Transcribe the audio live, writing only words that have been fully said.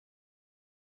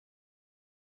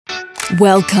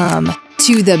Welcome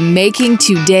to the Making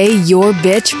Today Your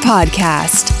Bitch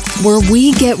podcast, where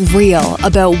we get real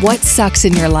about what sucks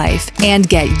in your life and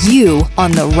get you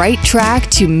on the right track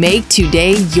to make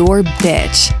today your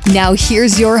bitch. Now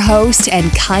here's your host and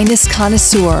kindness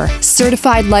connoisseur,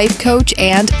 certified life coach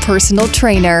and personal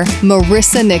trainer,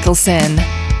 Marissa Nicholson.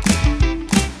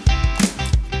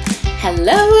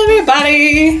 Hello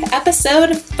everybody,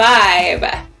 episode 5.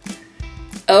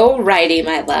 Alrighty,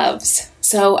 my loves.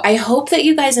 So I hope that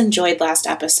you guys enjoyed last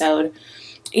episode.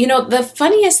 You know, the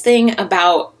funniest thing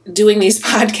about doing these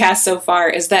podcasts so far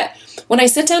is that when I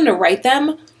sit down to write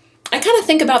them, I kind of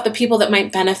think about the people that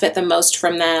might benefit the most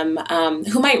from them,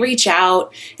 who might reach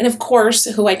out, and of course,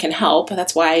 who I can help.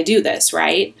 That's why I do this,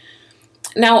 right?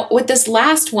 Now, with this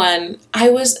last one, I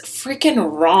was freaking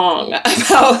wrong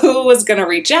about who was going to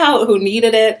reach out, who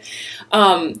needed it.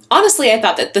 Honestly, I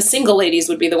thought that the single ladies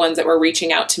would be the ones that were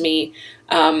reaching out to me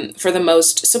for the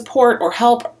most support or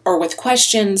help or with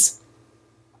questions.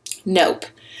 Nope.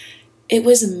 It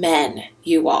was men,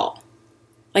 you all.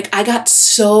 Like, I got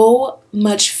so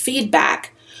much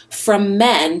feedback from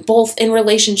men, both in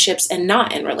relationships and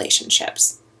not in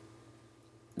relationships.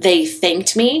 They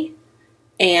thanked me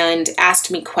and asked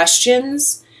me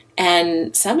questions,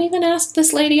 and some even asked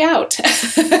this lady out,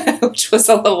 which was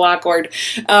a little awkward.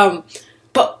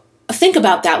 But think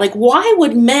about that. Like, why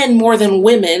would men more than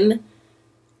women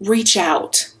reach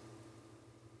out?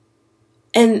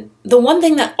 And the one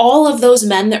thing that all of those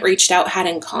men that reached out had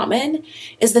in common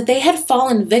is that they had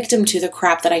fallen victim to the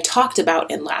crap that I talked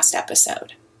about in last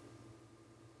episode.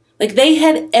 Like, they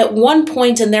had at one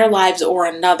point in their lives or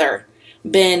another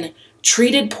been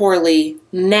treated poorly,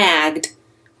 nagged,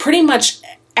 pretty much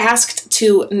asked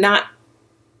to not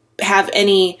have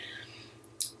any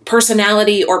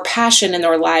personality or passion in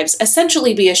their lives,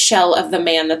 essentially be a shell of the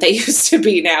man that they used to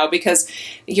be now because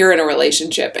you're in a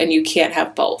relationship and you can't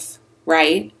have both,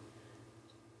 right?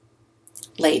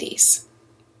 Ladies,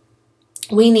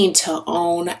 we need to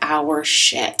own our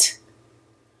shit.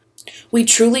 We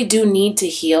truly do need to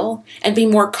heal and be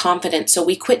more confident so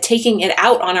we quit taking it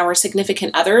out on our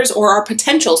significant others or our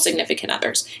potential significant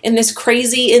others in this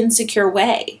crazy, insecure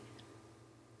way.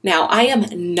 Now, I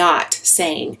am not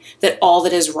saying that all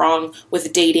that is wrong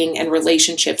with dating and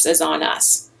relationships is on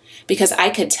us, because I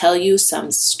could tell you some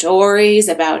stories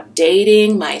about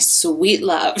dating my sweet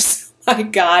loves. My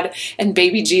God and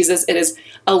baby Jesus, it is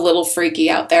a little freaky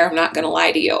out there. I'm not going to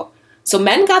lie to you. So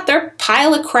men got their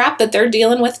pile of crap that they're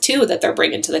dealing with too, that they're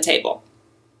bringing to the table.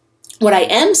 What I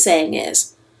am saying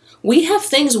is, we have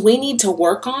things we need to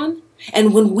work on,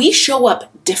 and when we show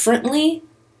up differently,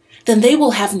 then they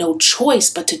will have no choice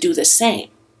but to do the same.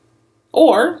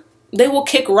 Or they will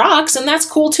kick rocks, and that's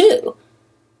cool too.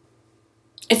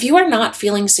 If you are not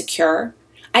feeling secure,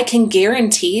 I can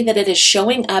guarantee that it is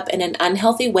showing up in an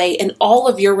unhealthy way in all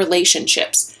of your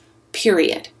relationships,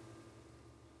 period.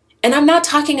 And I'm not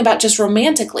talking about just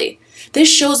romantically.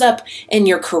 This shows up in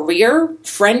your career,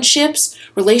 friendships,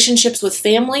 relationships with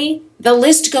family. The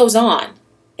list goes on.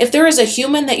 If there is a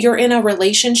human that you're in a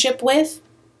relationship with,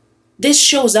 this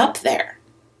shows up there.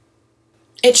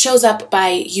 It shows up by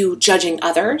you judging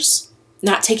others,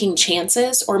 not taking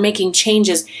chances, or making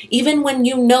changes even when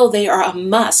you know they are a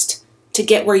must to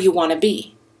get where you want to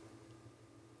be.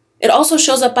 It also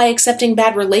shows up by accepting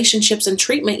bad relationships and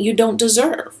treatment you don't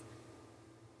deserve.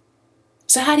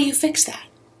 So how do you fix that?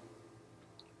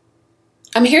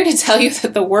 I'm here to tell you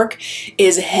that the work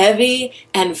is heavy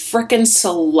and frickin'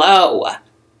 slow.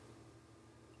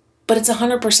 But it's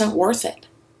 100% worth it.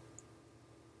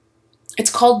 It's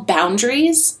called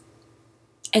boundaries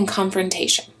and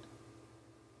confrontation.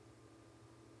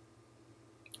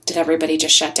 Did everybody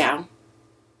just shut down?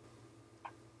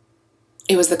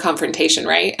 It was the confrontation,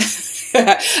 right?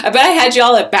 I bet I had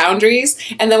y'all at boundaries,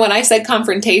 and then when I said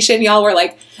confrontation, y'all were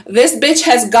like, this bitch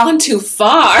has gone too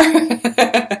far.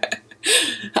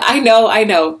 I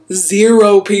know.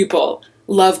 0 people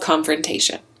love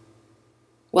confrontation.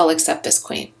 Well, except this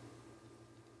queen.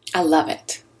 I love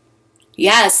it.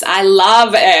 Yes, I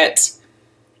love it.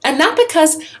 And not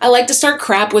because I like to start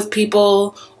crap with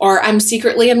people or I'm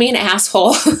secretly a mean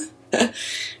asshole.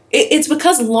 It's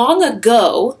because long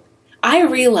ago, I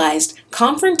realized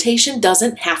confrontation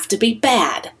doesn't have to be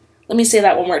bad. Let me say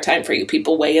that one more time for you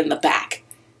people way in the back.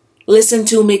 Listen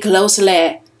to me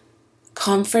closely.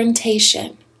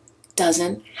 Confrontation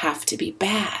doesn't have to be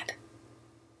bad.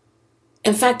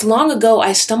 In fact, long ago,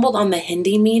 I stumbled on the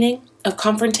Hindi meaning of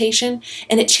confrontation,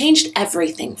 and it changed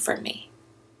everything for me.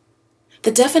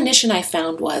 The definition I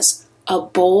found was a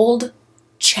bold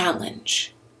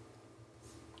challenge.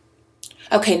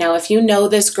 Okay, now if you know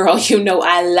this girl, you know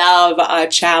I love a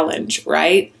challenge,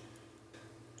 right?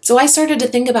 So I started to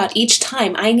think about each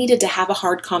time I needed to have a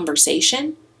hard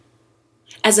conversation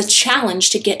as a challenge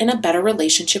to get in a better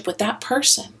relationship with that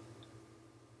person.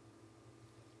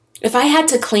 If I had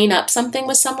to clean up something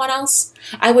with someone else,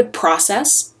 I would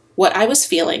process what I was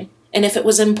feeling and if it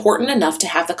was important enough to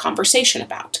have the conversation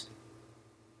about.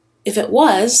 If it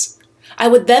was, I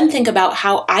would then think about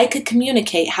how I could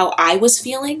communicate how I was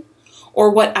feeling or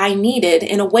what I needed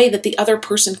in a way that the other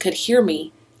person could hear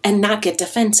me and not get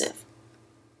defensive.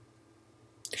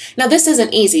 Now, this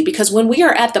isn't easy because when we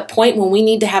are at the point when we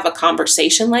need to have a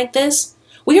conversation like this,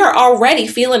 we are already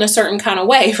feeling a certain kind of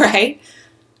way, right?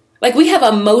 Like we have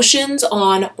emotions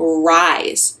on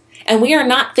rise and we are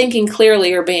not thinking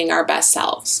clearly or being our best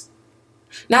selves.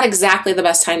 Not exactly the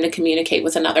best time to communicate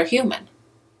with another human.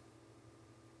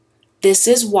 This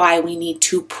is why we need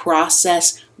to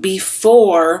process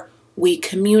before we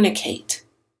communicate.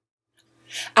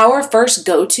 Our first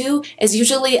go-to is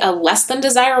usually a less than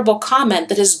desirable comment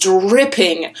that is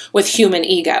dripping with human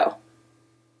ego.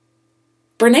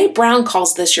 Brené Brown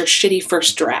calls this your shitty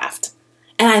first draft.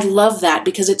 And I love that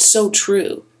because it's so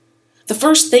true. The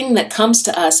first thing that comes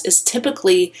to us is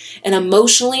typically an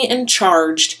emotionally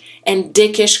charged and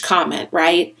dickish comment,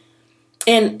 right?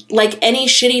 And like any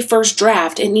shitty first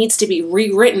draft, it needs to be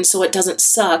rewritten so it doesn't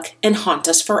suck and haunt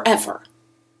us forever.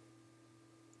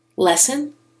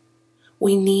 Lesson?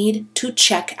 We need to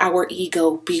check our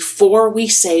ego before we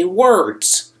say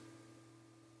words.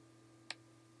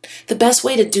 The best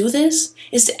way to do this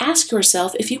is to ask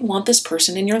yourself if you want this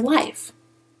person in your life.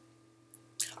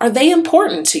 Are they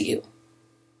important to you?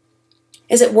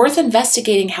 Is it worth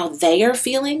investigating how they are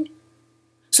feeling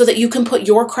so that you can put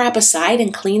your crap aside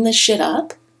and clean this shit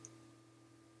up?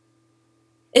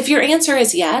 If your answer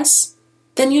is yes,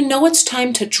 then you know it's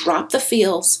time to drop the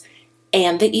feels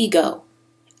and the ego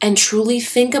and truly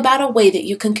think about a way that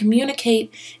you can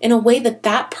communicate in a way that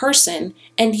that person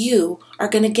and you are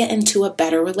going to get into a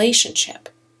better relationship.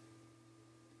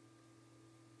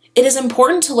 It is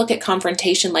important to look at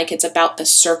confrontation like it's about the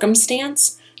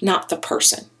circumstance, not the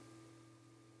person.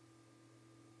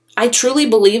 I truly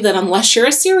believe that unless you're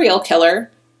a serial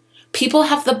killer, people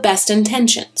have the best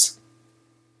intentions.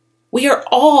 We are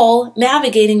all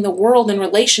navigating the world and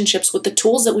relationships with the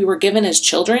tools that we were given as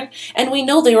children, and we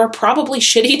know they were probably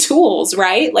shitty tools,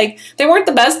 right? Like, they weren't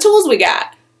the best tools we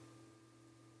got.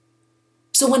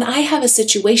 So when I have a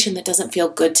situation that doesn't feel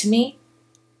good to me,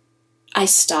 I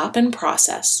stop and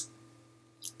process.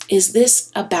 Is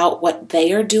this about what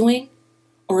they are doing,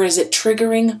 or is it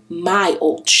triggering my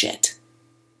old shit?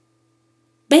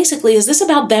 Basically, is this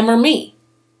about them or me?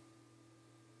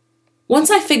 Once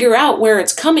I figure out where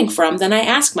it's coming from, then I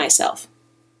ask myself,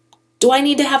 do I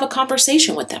need to have a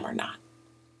conversation with them or not?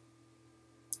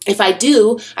 If I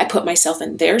do, I put myself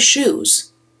in their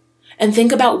shoes and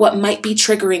think about what might be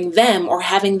triggering them or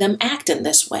having them act in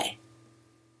this way.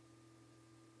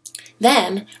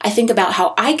 Then I think about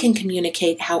how I can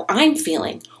communicate how I'm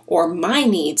feeling or my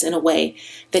needs in a way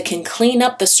that can clean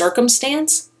up the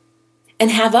circumstance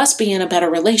and have us be in a better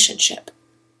relationship.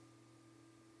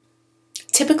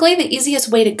 Typically, the easiest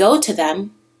way to go to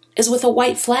them is with a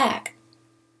white flag,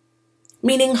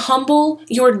 meaning humble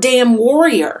your damn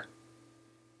warrior.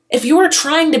 If you are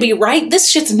trying to be right,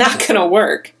 this shit's not going to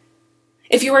work.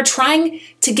 If you are trying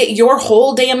to get your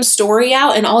whole damn story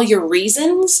out and all your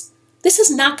reasons, this is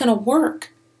not going to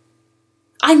work.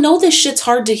 I know this shit's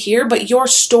hard to hear, but your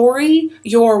story,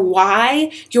 your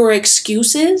why, your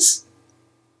excuses,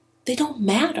 they don't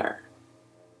matter.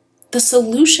 The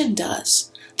solution does.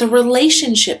 The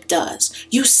relationship does.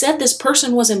 You said this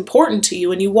person was important to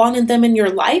you and you wanted them in your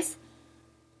life?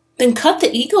 Then cut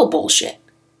the ego bullshit.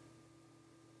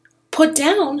 Put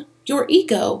down your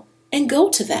ego and go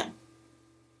to them.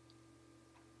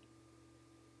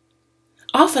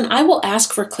 Often I will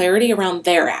ask for clarity around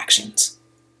their actions.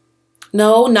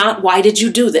 No, not why did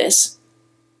you do this?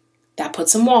 That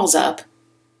puts some walls up.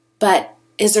 But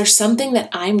is there something that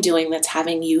I'm doing that's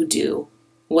having you do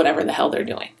whatever the hell they're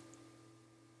doing?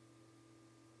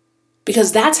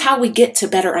 Because that's how we get to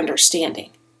better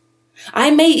understanding. I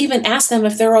may even ask them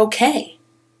if they're okay.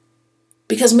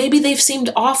 Because maybe they've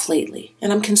seemed off lately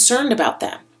and I'm concerned about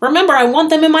them. Remember, I want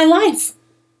them in my life.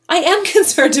 I am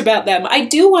concerned about them. I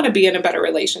do want to be in a better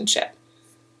relationship.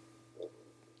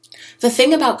 The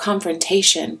thing about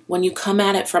confrontation, when you come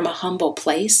at it from a humble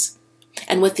place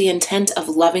and with the intent of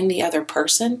loving the other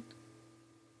person,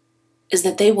 is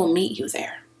that they will meet you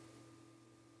there.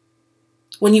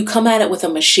 When you come at it with a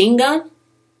machine gun,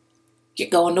 you're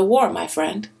going to war, my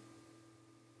friend.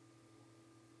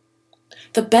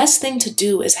 The best thing to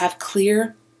do is have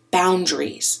clear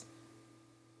boundaries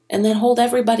and then hold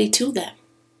everybody to them.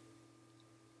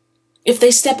 If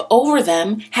they step over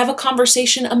them, have a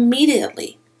conversation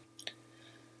immediately.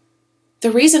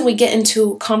 The reason we get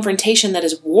into confrontation that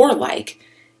is warlike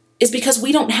is because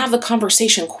we don't have the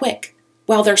conversation quick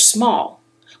while they're small.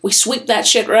 We sweep that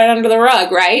shit right under the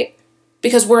rug, right?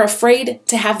 Because we're afraid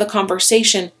to have the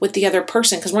conversation with the other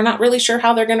person because we're not really sure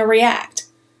how they're going to react.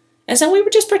 And so we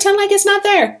would just pretend like it's not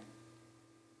there.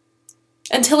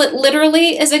 Until it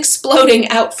literally is exploding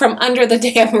out from under the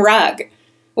damn rug.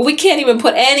 Well, we can't even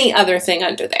put any other thing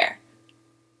under there.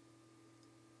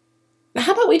 Now,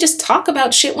 how about we just talk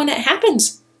about shit when it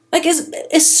happens? Like as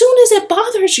soon as it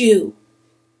bothers you.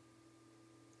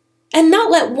 And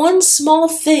not let one small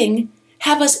thing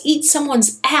have us eat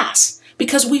someone's ass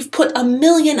because we've put a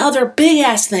million other big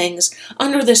ass things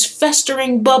under this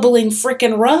festering, bubbling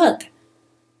frickin' rug.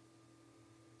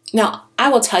 Now, I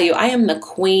will tell you, I am the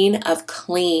queen of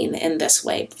clean in this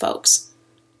way, folks.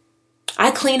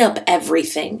 I clean up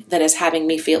everything that is having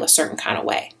me feel a certain kind of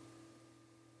way.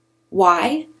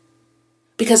 Why?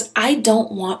 Because I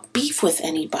don't want beef with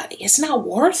anybody. It's not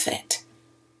worth it.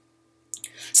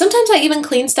 Sometimes I even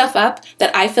clean stuff up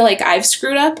that I feel like I've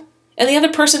screwed up, and the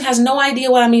other person has no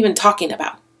idea what I'm even talking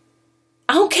about.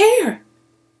 I don't care.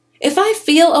 If I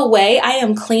feel a way, I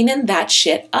am cleaning that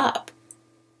shit up.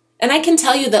 And I can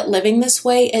tell you that living this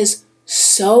way is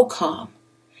so calm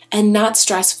and not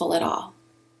stressful at all.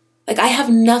 Like I have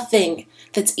nothing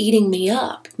that's eating me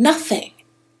up. Nothing.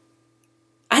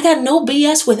 I got no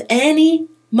BS with any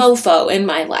mofo in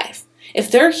my life. If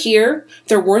they're here,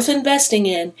 they're worth investing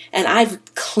in, and I've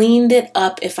cleaned it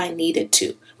up if I needed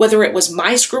to. Whether it was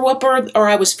my screw up or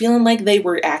I was feeling like they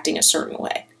were acting a certain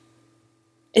way.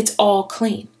 It's all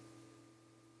clean.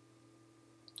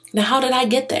 Now, how did I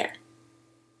get there?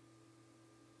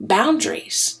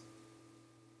 Boundaries.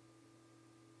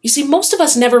 You see, most of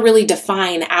us never really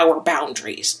define our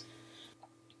boundaries.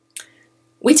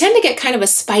 We tend to get kind of a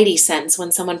spidey sense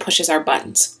when someone pushes our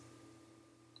buttons.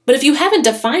 But if you haven't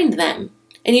defined them,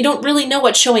 and you don't really know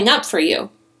what's showing up for you,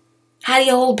 how do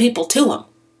you hold people to them?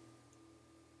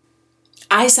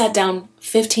 I sat down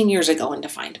 15 years ago and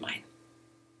defined mine.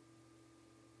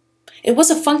 It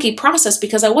was a funky process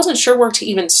because I wasn't sure where to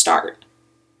even start.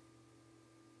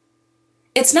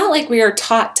 It's not like we are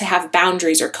taught to have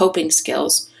boundaries or coping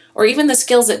skills, or even the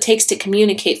skills it takes to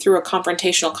communicate through a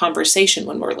confrontational conversation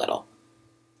when we're little.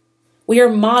 We are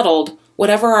modeled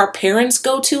whatever our parents'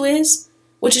 go-to is,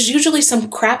 which is usually some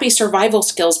crappy survival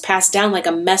skills passed down like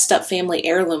a messed up family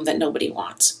heirloom that nobody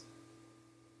wants.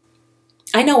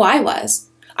 I know I was.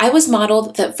 I was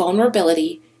modeled that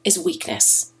vulnerability is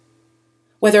weakness.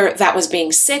 Whether that was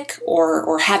being sick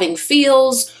or having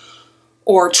feels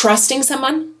or trusting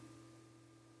someone.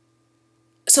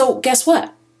 So guess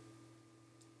what?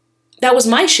 That was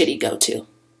my shitty go-to.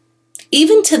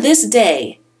 Even to this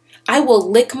day, I will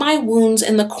lick my wounds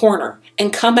in the corner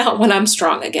and come out when I'm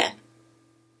strong again.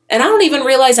 And I don't even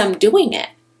realize I'm doing it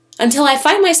until I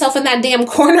find myself in that damn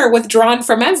corner withdrawn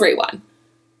from everyone.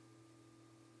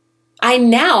 I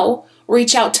now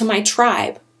reach out to my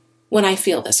tribe when I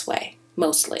feel this way,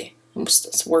 mostly. I'm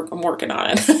working on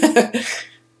it.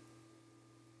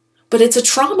 But it's a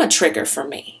trauma trigger for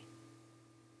me.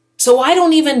 So I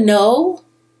don't even know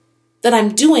that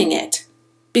I'm doing it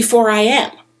before I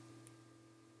am.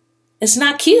 It's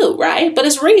not cute, right? But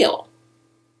it's real.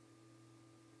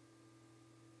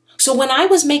 So when I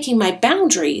was making my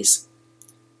boundaries,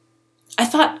 I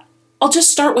thought I'll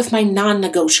just start with my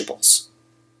non-negotiables,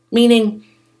 meaning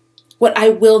what I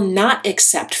will not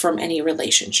accept from any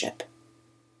relationship.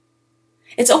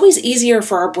 It's always easier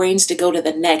for our brains to go to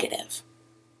the negative.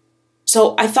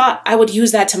 So I thought I would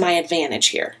use that to my advantage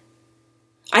here.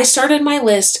 I started my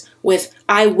list with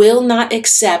I will not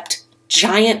accept,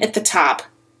 giant at the top.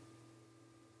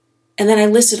 And then I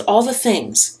listed all the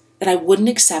things that I wouldn't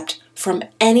accept from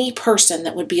any person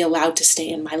that would be allowed to stay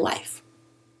in my life.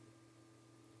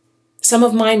 Some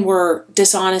of mine were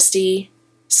dishonesty,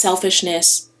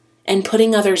 selfishness, and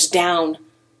putting others down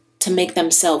to make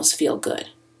themselves feel good.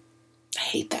 I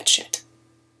hate that shit.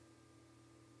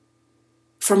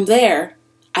 From there,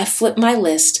 I flipped my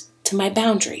list to my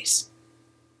boundaries.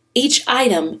 Each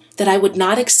item that I would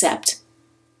not accept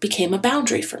became a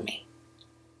boundary for me.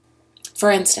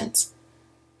 For instance,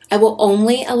 I will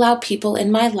only allow people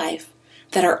in my life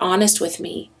that are honest with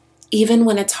me, even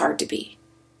when it's hard to be.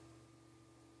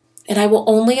 And I will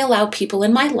only allow people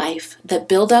in my life that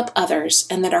build up others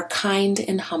and that are kind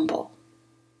and humble.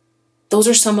 Those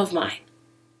are some of mine.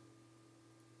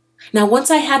 Now,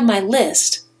 once I had my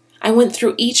list, I went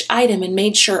through each item and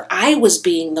made sure I was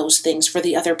being those things for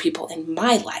the other people in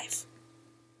my life.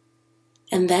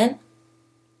 And then,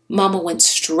 Mama went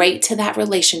straight to that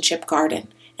relationship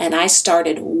garden and I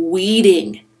started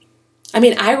weeding.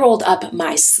 I rolled up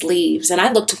my sleeves and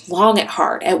I looked long and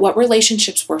hard at what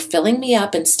relationships were filling me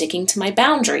up and sticking to my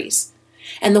boundaries.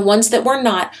 And the ones that were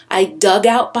not, I dug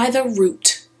out by the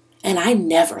root and I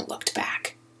never looked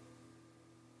back.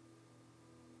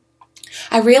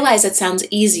 I realize it sounds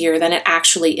easier than it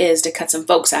actually is to cut some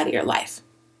folks out of your life.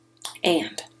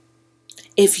 And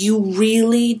if you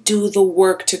really do the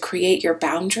work to create your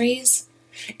boundaries,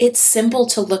 it's simple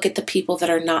to look at the people that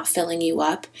are not filling you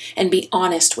up and be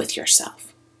honest with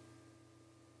yourself.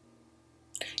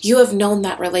 You have known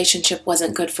that relationship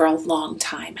wasn't good for a long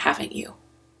time, haven't you?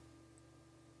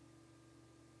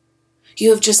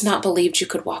 You have just not believed you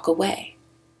could walk away.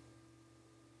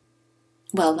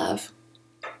 Well, love,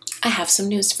 I have some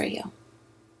news for you.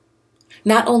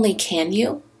 Not only can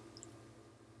you,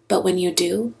 but when you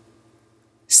do,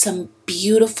 some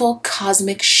beautiful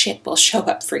cosmic shit will show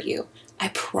up for you. I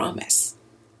promise.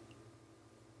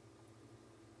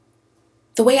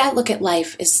 The way I look at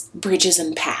life is bridges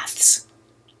and paths.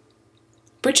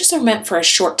 Bridges are meant for a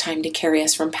short time to carry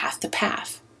us from path to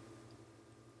path.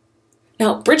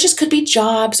 Now, bridges could be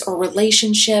jobs or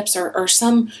relationships or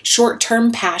some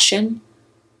short-term passion.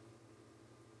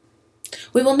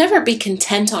 We will never be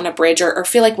content on a bridge or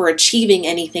feel like we're achieving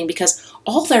anything because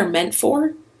all they're meant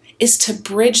for is to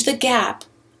bridge the gap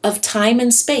of time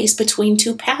and space between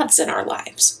two paths in our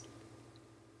lives.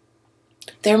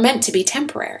 They're meant to be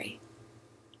temporary.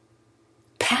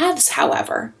 Paths,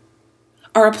 however,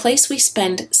 are a place we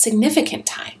spend significant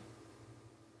time.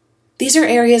 These are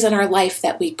areas in our life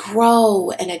that we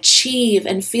grow and achieve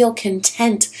and feel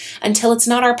content until it's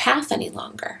not our path any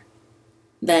longer.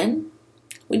 Then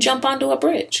we jump onto a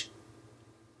bridge.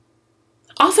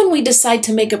 Often we decide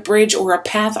to make a bridge or a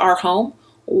path our home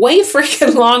way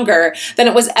freaking longer than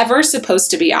it was ever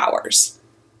supposed to be ours.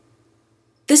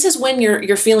 This is when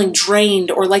you're feeling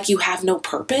drained or like you have no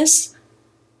purpose.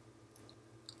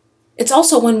 It's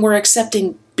also when we're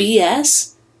accepting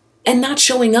BS and not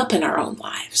showing up in our own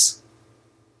lives.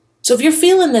 So if you're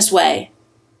feeling this way,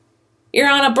 you're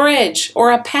on a bridge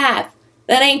or a path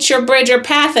that ain't your bridge or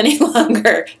path any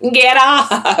longer. Get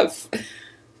off.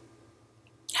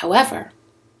 However,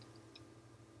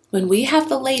 when we have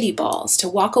the lady balls to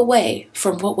walk away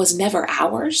from what was never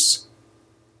ours,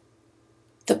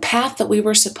 the path that we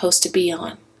were supposed to be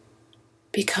on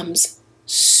becomes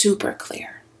super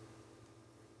clear.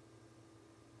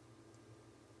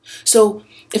 So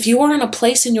if you are in a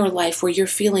place in your life where you're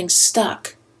feeling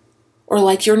stuck or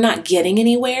like you're not getting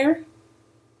anywhere,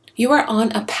 you are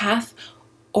on a path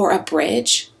or a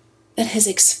bridge that has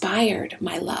expired,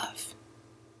 my love.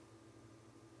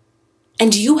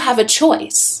 And you have a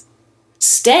choice.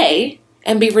 Stay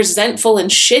and be resentful and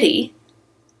shitty,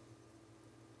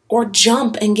 or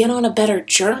jump and get on a better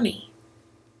journey.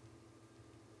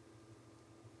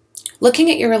 Looking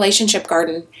at your relationship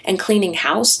garden and cleaning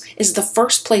house is the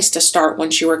first place to start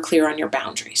once you are clear on your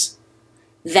boundaries.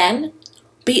 Then,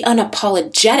 be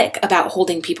unapologetic about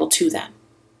holding people to them.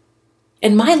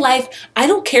 In my life, I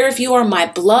don't care if you are my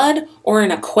blood or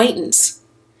an acquaintance.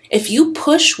 If you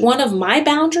push one of my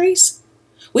boundaries,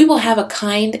 we will have a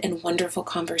kind and wonderful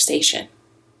conversation.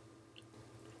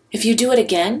 If you do it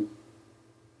again,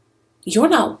 you're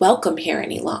not welcome here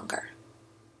any longer.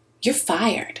 You're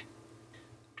fired.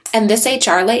 And this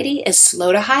HR lady is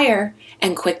slow to hire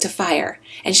and quick to fire,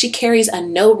 and she carries a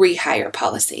no rehire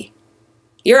policy.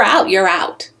 You're out, you're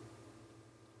out.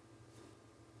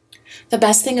 The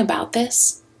best thing about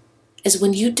this is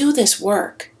when you do this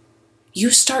work, you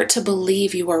start to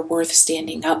believe you are worth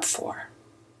standing up for.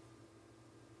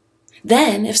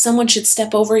 Then, if someone should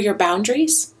step over your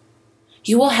boundaries,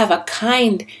 you will have a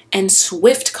kind and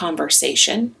swift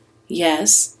conversation.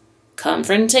 Yes,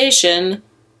 confrontation.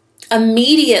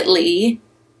 Immediately,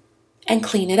 and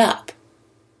clean it up.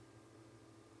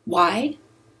 Why?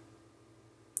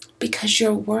 Because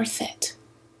you're worth it.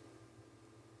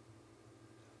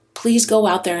 Please go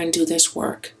out there and do this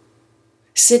work.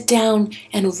 Sit down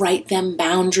and write them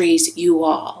boundaries, you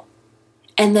all.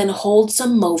 And then hold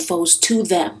some mofos to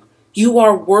them. You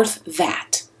are worth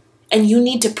that. And you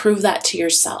need to prove that to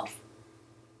yourself.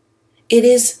 It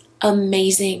is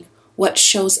amazing what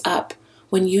shows up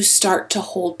when you start to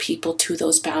hold people to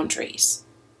those boundaries.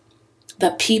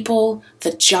 The people,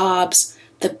 the jobs,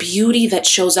 the beauty that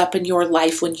shows up in your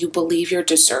life when you believe you're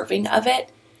deserving of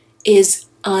it is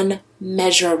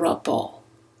unmeasurable.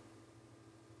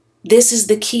 This is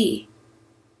the key.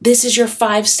 This is your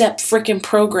 5-step frickin'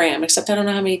 program, except I don't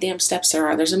know how many damn steps there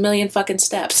are. There's a million fucking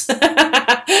steps.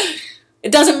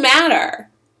 It doesn't matter.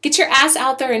 Get your ass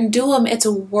out there and do them. It's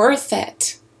worth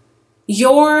it.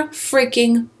 You're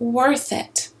freaking worth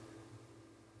it.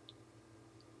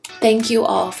 Thank you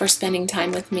all for spending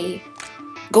time with me.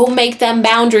 Go make them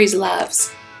boundaries,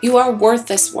 loves. You are worth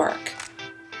this work.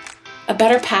 A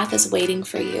better path is waiting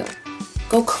for you.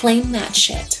 Go claim that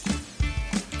shit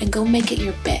and go make it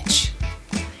your bitch.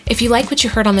 If you like what you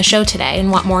heard on the show today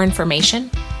and want more information,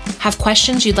 have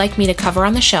questions you'd like me to cover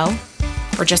on the show,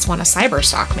 or just want to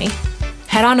cyberstalk me,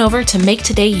 head on over to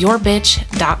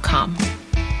MakeTodayYourBitch.com.